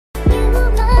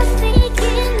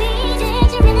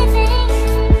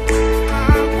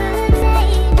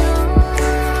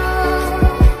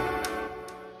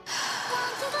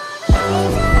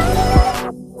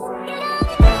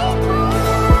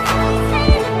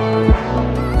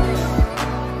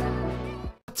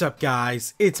What's up,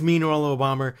 guys? It's me, Norlo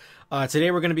Bomber.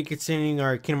 Today we're going to be continuing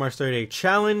our Kingdom Hearts 30 Day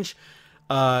Challenge.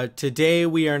 Today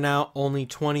we are now only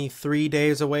 23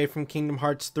 days away from Kingdom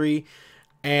Hearts 3.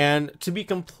 And to be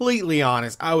completely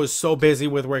honest, I was so busy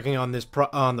with working on this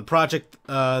on the project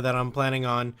that I'm planning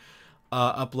on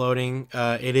uploading.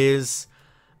 It is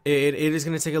going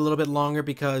to take a little bit longer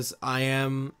because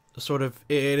it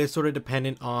is sort of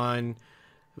dependent on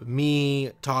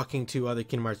me talking to other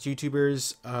Kingdom Hearts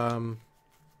YouTubers.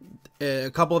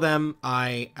 A couple of them,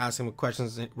 I asked them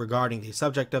questions regarding the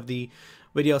subject of the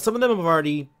video. Some of them have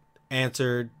already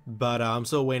answered, but I'm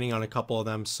still waiting on a couple of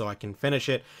them so I can finish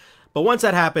it. But once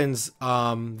that happens,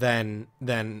 then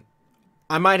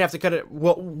I might have to cut it.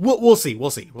 We'll see.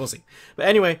 But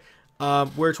anyway,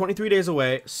 we're 23 days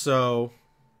away, so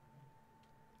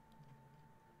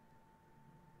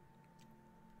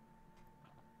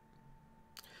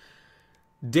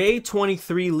day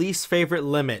 23, least favorite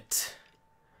limit.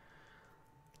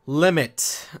 If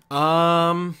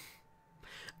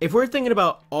we're thinking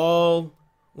about all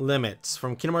limits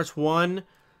from Kingdom Hearts 1,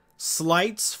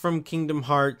 slights from Kingdom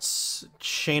Hearts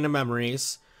Chain of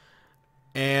Memories,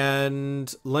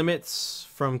 and limits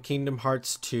from Kingdom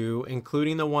Hearts 2,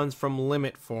 including the ones from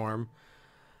Limit Form,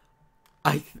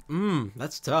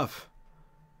 that's tough,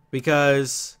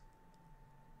 because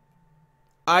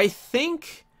I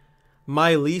think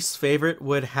my least favorite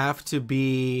would have to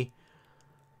be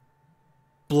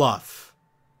Bluff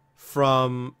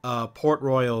from Port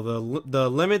Royal, the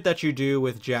limit that you do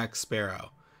with Jack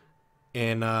Sparrow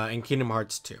in Kingdom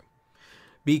Hearts 2,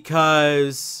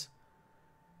 because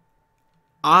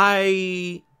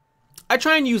I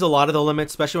try and use a lot of the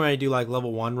limits, especially when I do like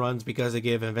level 1 runs, because they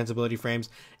give invincibility frames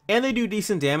and they do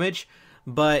decent damage.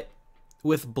 But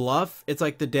with Bluff, it's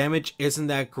like the damage isn't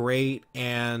that great,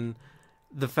 and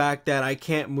the fact that I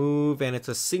can't move and it's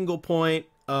a single point,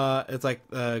 it's like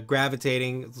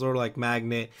gravitating, it's sort of like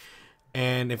magnet,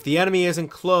 and if the enemy isn't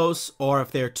close or if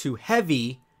they're too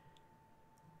heavy,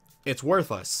 it's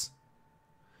worthless.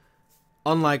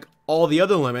 Unlike all the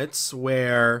other limits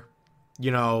where, you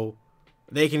know,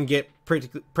 they can get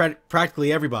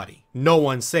practically everybody. No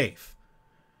one's safe.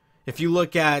 If you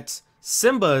look at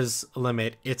Simba's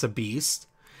limit, it's a beast.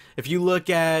 If you look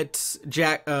at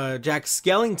Jack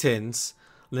Skellington's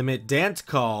limit, Dance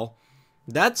Call,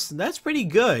 that's pretty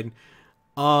good.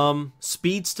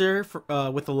 Speedster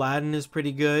with Aladdin is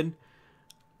pretty good.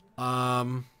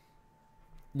 You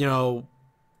know,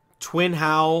 Twin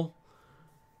Howl,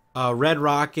 Red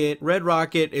Rocket. Red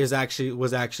Rocket was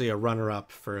actually a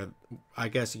runner-up for, I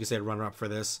guess you could say a runner-up for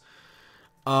this.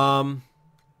 You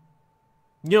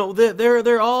know,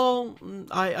 they're all,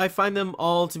 I find them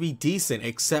all to be decent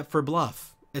except for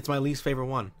Bluff. It's my least favorite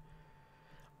one.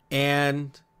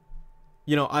 And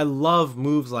you know, I love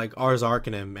moves like Ars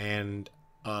Arcanum and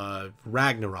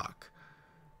Ragnarok.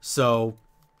 So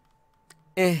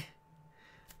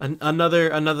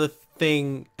another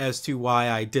thing as to why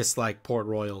I dislike Port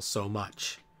Royal so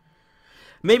much.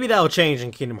 Maybe that'll change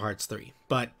in Kingdom Hearts 3,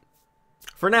 but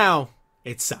for now,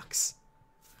 it sucks.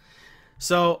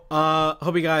 So,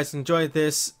 hope you guys enjoyed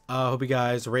this. Hope you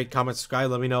guys rate, comment, subscribe.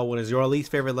 Let me know what is your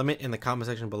least favorite limit in the comment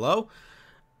section below.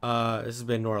 This has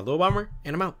been Norlo Bomber,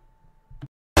 and I'm out.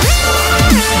 We'll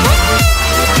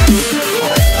be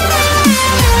right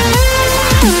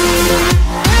back.